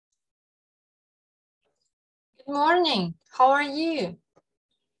Good morning. How are you?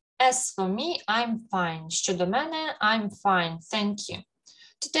 As for me, I'm fine. Щодо мене, I'm fine. Thank you.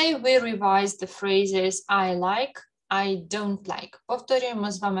 Today we revise the phrases I like, I don't like.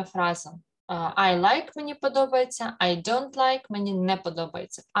 Повторюємо з вами фрази. I like мені подобається, I don't like мені не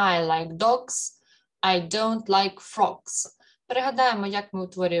подобається. I like dogs, I don't like frogs. Пригадаємо, як ми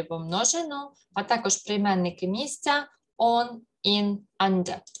утворюємо множину, а також прийменники місця on, in,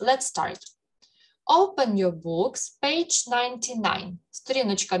 under. Let's start. Open your books, page 99.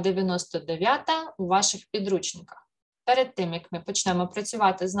 Сторіночка 99 у ваших підручниках. Перед тим, як ми почнемо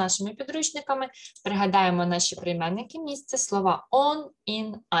працювати з нашими підручниками, пригадаємо наші прийменники місця, слова on,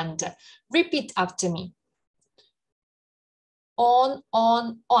 in, under. Repeat after me. On,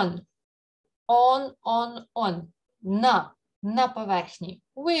 on, on. On, on, on. На поверхні.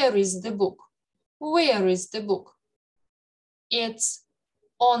 Where is the book? Where is the book? It's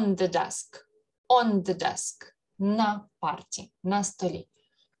on the desk. On the desk. На парті, на столі.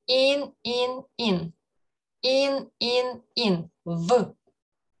 In, in, in. In, in, in. В.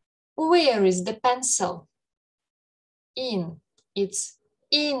 Where is the pencil? In. It's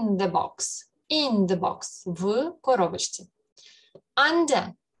in the box. In the box. В коробочці.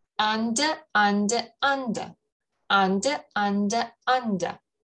 Under. Under, under, under. Under, under, under.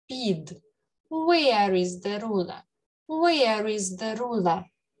 Під. Where is the ruler? Where is the ruler?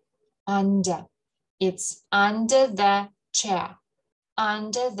 Under. It's under the chair.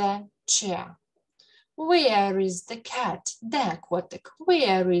 Under the chair. Where is the cat? Де котик?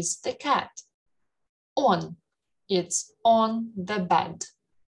 Where is the cat? On. It's on the bed.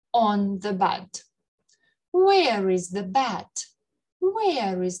 On the bed. Where is the bat?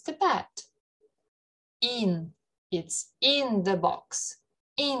 Where is the bat? In. It's in the box.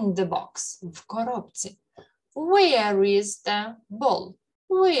 In the box. В коробці. Where is the ball?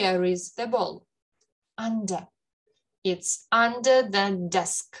 Where is the ball? Under. It's under the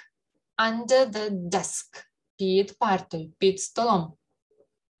desk. Under the desk. Під партою, під столом.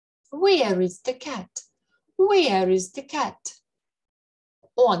 Where is the cat? Where is the cat?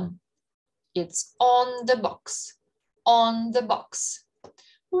 On. It's on the box. On the box.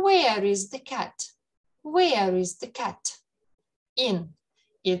 Where is the cat? Where is the cat? In.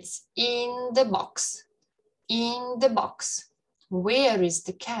 It's in the box. In the box. Where is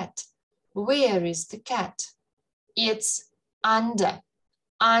the cat? Where is the cat? It's under.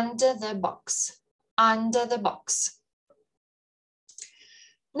 Under the box. Under the box.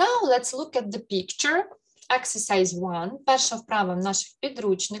 Now let's look at the picture. Exercise 1. Перша вправа в наших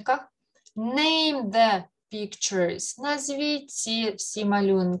підручниках. Name the pictures. Назвіть ці всі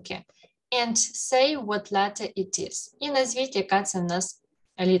малюнки. And say what letter it is. І назвіть, яка це в нас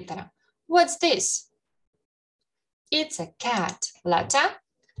літера. What's this? It's a cat. Letter.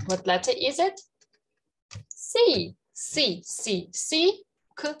 What letter is it? C. C. C. C.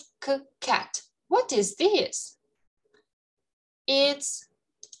 K. K. Cat. What is this? It's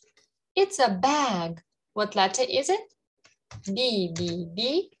a bag. What letter is it? B. B.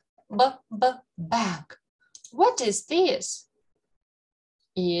 B. B. B. Bag. What is this?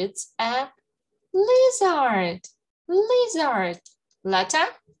 It's a lizard. Lizard. Letter?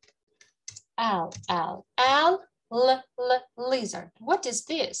 L. L. L. L. L. Lizard. What is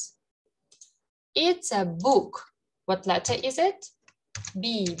this? It's a book. What letter is it?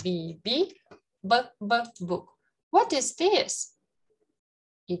 B. B. B. B. B. Book. What is this?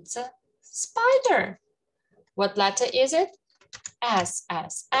 It's a spider. What letter is it? S.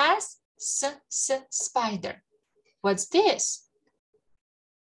 S. S. S. S. Spider. What's this?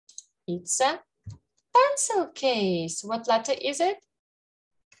 It's a pencil case. What letter is it?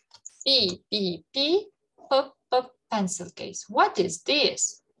 P. P. P. P. P. Pencil case. What is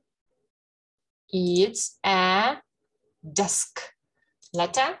this? It's a desk.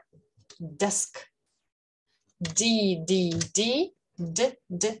 Letter? Desk. D. D. D. D.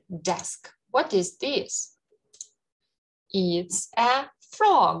 D. Desk. What is this? It's a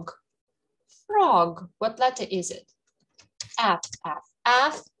frog. Frog. What letter is it? F. F.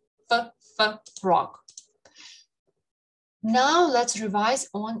 F. F. F. Frog. Now let's revise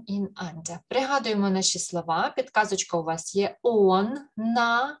on, in, under. Пригадуємо наші слова. Підказочка у вас є on,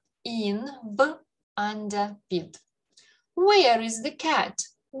 на, in, в, under, під. Where is the cat?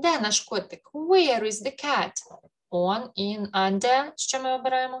 Де наш котик? Where is the cat? On, in, under. Що ми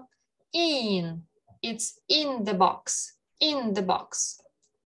обираємо? In. It's in the box. In the box.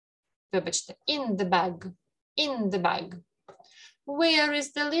 Вибачте, in the bag. In the bag. Where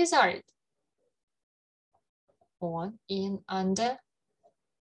is the lizard? On, in, under.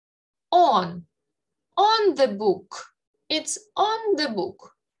 On. On the book. It's on the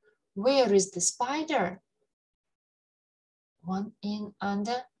book. Where is the spider? On, in,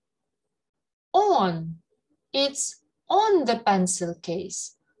 under. On. It's on the pencil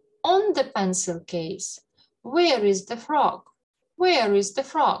case. On the pencil case. Where is the frog? Where is the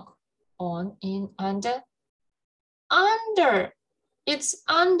frog? On, in, under. Under. It's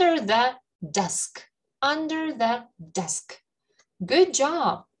under the desk. Under the desk. Good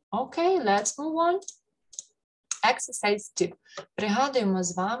job. Okay, let's move on. Exercise 2. Пригадуємо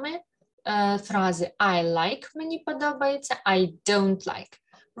з вами фрази I like, мені подобається, I don't like.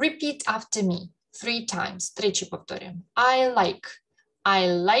 Repeat after me 3 times. Тричі повторюємо. I like, I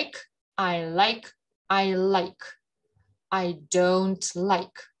like, I like, I like. I don't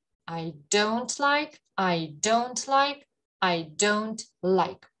like, I don't like, I don't like, I don't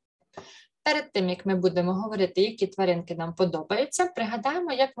like. Перед тим, як ми будемо говорити, які тваринки нам подобаються,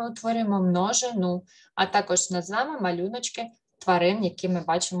 пригадаємо, як ми утворюємо множину, а також назвемо малюночки тварин, які ми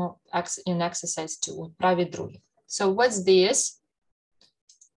бачимо in exercise 2, у вправі 2. So, what's this?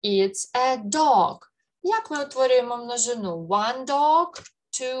 It's a dog. Як ми утворюємо множину? One dog,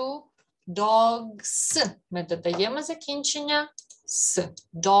 two dogs. Ми додаємо закінчення с.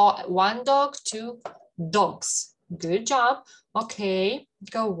 One dog, two dogs. Good job. Okay,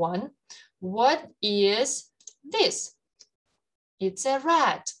 go on. What is this? It's a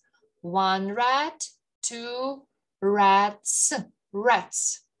rat. One rat, two rats.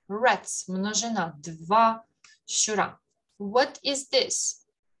 Rats. Rats. Множина. Два щура. What is this?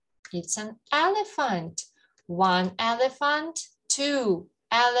 It's an elephant. One elephant, two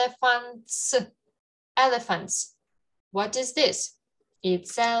elephants. Elephants. What is this?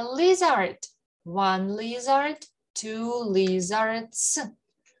 It's a lizard. One lizard, two lizards.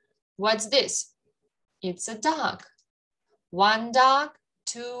 What's this? It's a dog. One dog,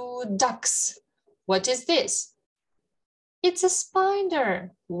 two ducks. What is this? It's a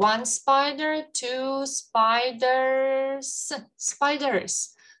spider. One spider, two spiders.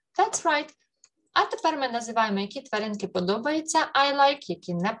 Spiders. That's right. А тепер ми називаємо, які тваринки подобаються I like,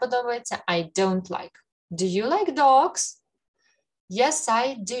 які не подобаються I don't like. Do you like dogs? Yes,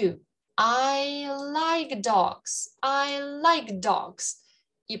 I do. I like dogs. I like dogs.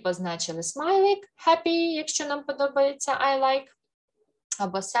 І позначили смайлик, happy, якщо нам подобається I like,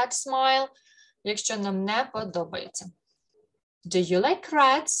 або sad smile, якщо нам не подобається. Do you like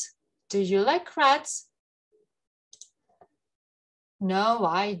rats? Do you like rats? No,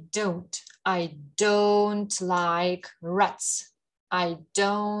 I don't. I don't like rats. I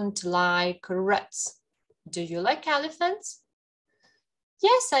don't like rats. Do you like elephants?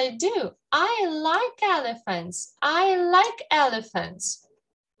 Yes, I do. I like elephants. I like elephants.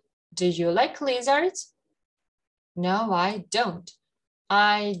 Do you like lizards? No, I don't.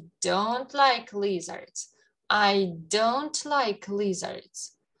 I don't like lizards. I don't like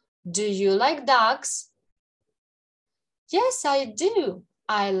lizards. Do you like ducks? Yes, I do.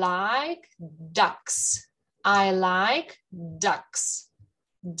 I like ducks. I like ducks.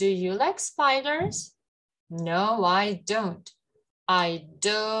 Do you like spiders? No, I don't. I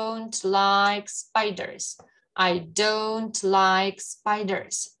don't like spiders. I don't like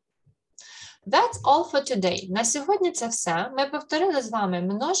spiders. That's all for today. На сьогодні це все. Ми повторили з вами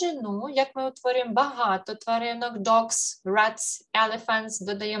множину, як ми утворюємо багато тваринок, dogs, rats, elephants,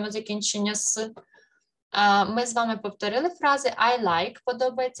 додаємо закінчення с. Ми з вами повторили фрази I like,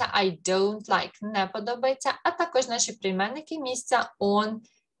 подобається, I don't like, не подобається, а також наші прийменники місця on,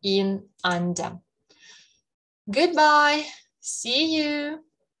 in, under. Goodbye. See you.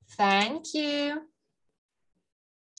 Thank you.